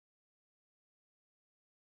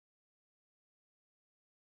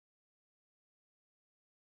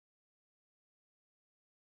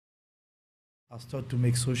I started to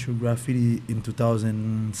make social graffiti in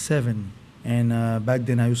 2007. And back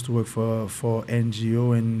then I used to work for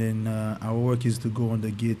NGO, and then our work is to go on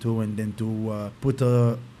the ghetto and then to put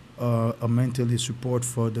a mentally support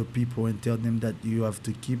for the people and tell them that you have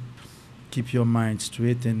to keep your mind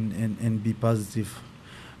straight and be positive,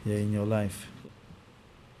 yeah, in your life.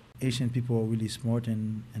 Asian people are really smart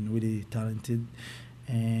and really talented,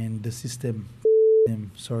 and the system,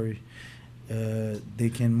 them, sorry, they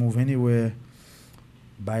can move anywhere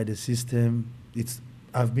by the system. It's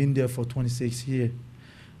I've been there for 26 years,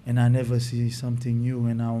 and I never see something new,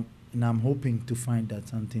 and I'm hoping to find that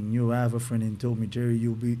something new. I have a friend and told me, Jerry,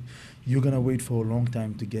 you're gonna wait for a long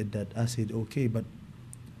time to get that. I said, okay, but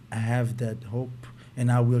I have that hope,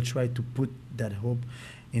 and I will try to put that hope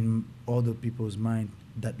in other people's mind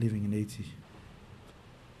that living in Haiti.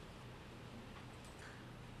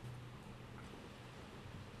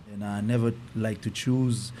 And I never like to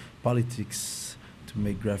choose politics to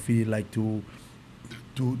make graffiti, like to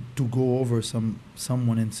go over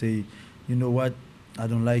someone and say, you know what, I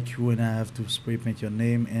don't like you, and I have to spray paint your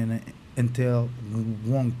name and tell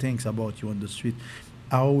wrong things about you on the street.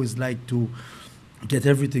 I always like to get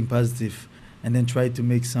everything positive and then try to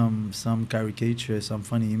make some caricature, some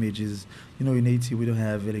funny images. You know, in Haiti we don't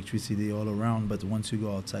have electricity all around, but once you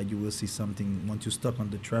go outside, you will see something. Once you're stuck on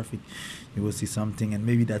the traffic, you will see something, and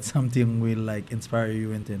maybe that something will like inspire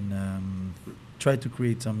you and then try to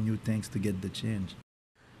create some new things to get the change.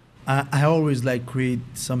 I always like create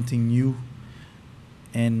something new,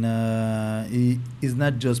 and it's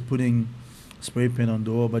not just putting spray paint on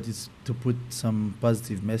the wall, but it's to put some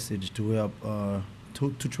positive message to help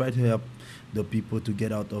to try to help the people to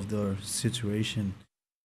get out of their situation.